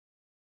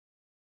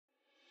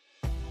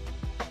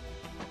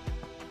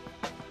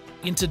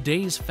In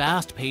today's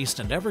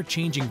fast-paced and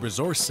ever-changing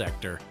resource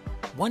sector,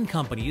 one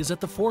company is at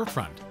the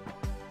forefront.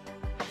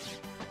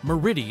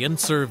 Meridian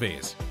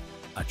Surveys,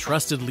 a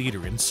trusted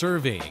leader in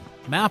surveying,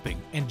 mapping,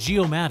 and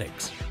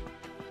geomatics.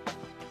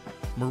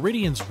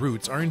 Meridian's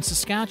roots are in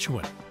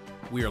Saskatchewan.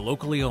 We are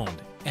locally owned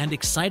and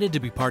excited to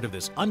be part of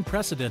this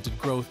unprecedented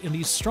growth in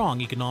these strong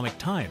economic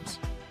times.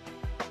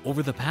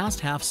 Over the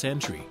past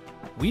half-century,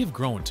 we have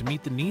grown to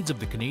meet the needs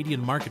of the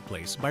Canadian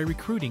marketplace by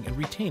recruiting and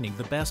retaining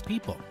the best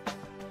people.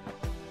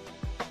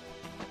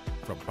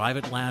 From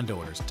private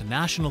landowners to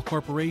national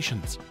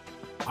corporations,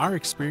 our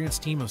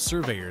experienced team of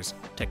surveyors,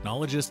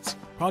 technologists,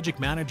 project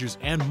managers,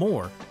 and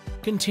more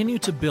continue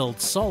to build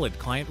solid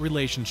client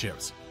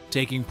relationships,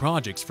 taking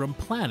projects from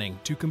planning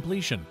to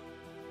completion.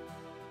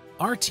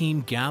 Our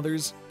team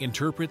gathers,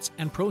 interprets,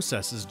 and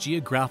processes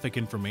geographic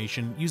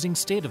information using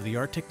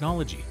state-of-the-art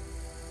technology.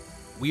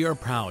 We are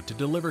proud to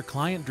deliver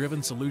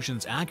client-driven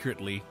solutions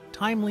accurately,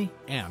 timely,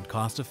 and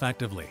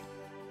cost-effectively.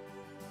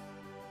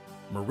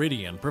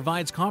 Meridian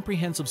provides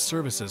comprehensive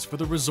services for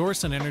the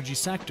resource and energy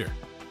sector,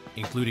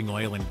 including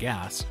oil and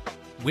gas,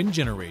 wind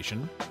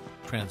generation,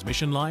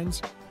 transmission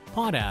lines,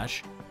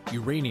 potash,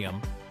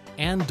 uranium,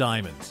 and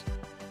diamonds.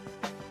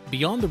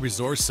 Beyond the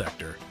resource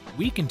sector,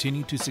 we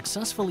continue to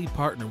successfully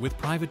partner with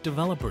private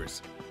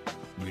developers,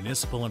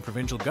 municipal and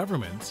provincial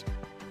governments,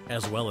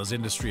 as well as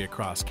industry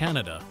across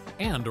Canada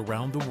and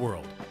around the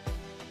world.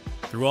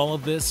 Through all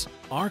of this,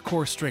 our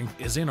core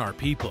strength is in our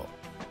people.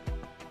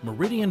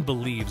 Meridian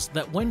believes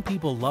that when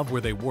people love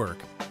where they work,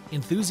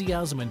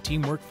 enthusiasm and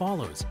teamwork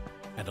follows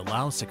and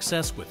allows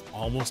success with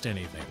almost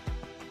anything.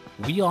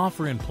 We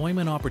offer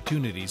employment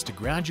opportunities to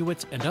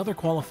graduates and other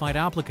qualified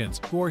applicants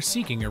who are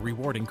seeking a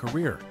rewarding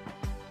career.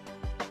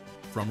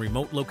 From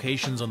remote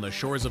locations on the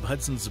shores of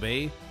Hudson's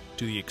Bay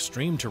to the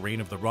extreme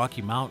terrain of the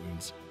Rocky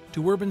Mountains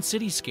to urban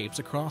cityscapes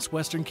across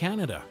Western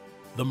Canada,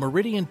 the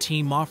Meridian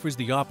team offers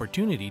the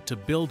opportunity to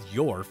build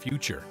your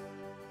future.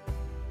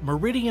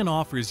 Meridian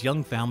offers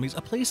young families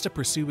a place to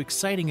pursue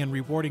exciting and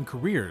rewarding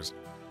careers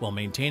while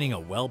maintaining a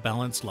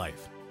well-balanced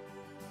life.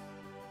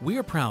 We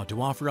are proud to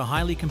offer a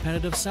highly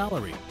competitive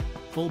salary,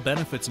 full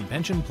benefits and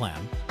pension plan,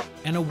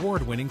 and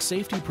award-winning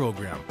safety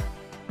program,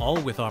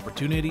 all with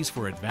opportunities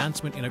for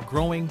advancement in a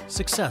growing,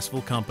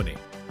 successful company.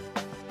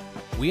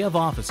 We have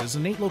offices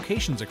in 8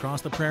 locations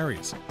across the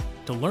prairies.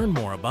 To learn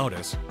more about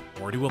us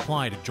or to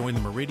apply to join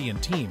the Meridian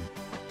team,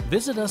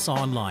 visit us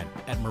online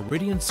at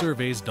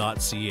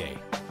meridiansurveys.ca.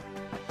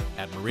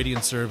 At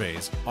Meridian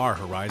Surveys, our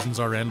horizons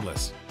are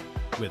endless.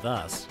 With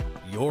us,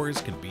 yours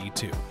can be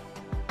too.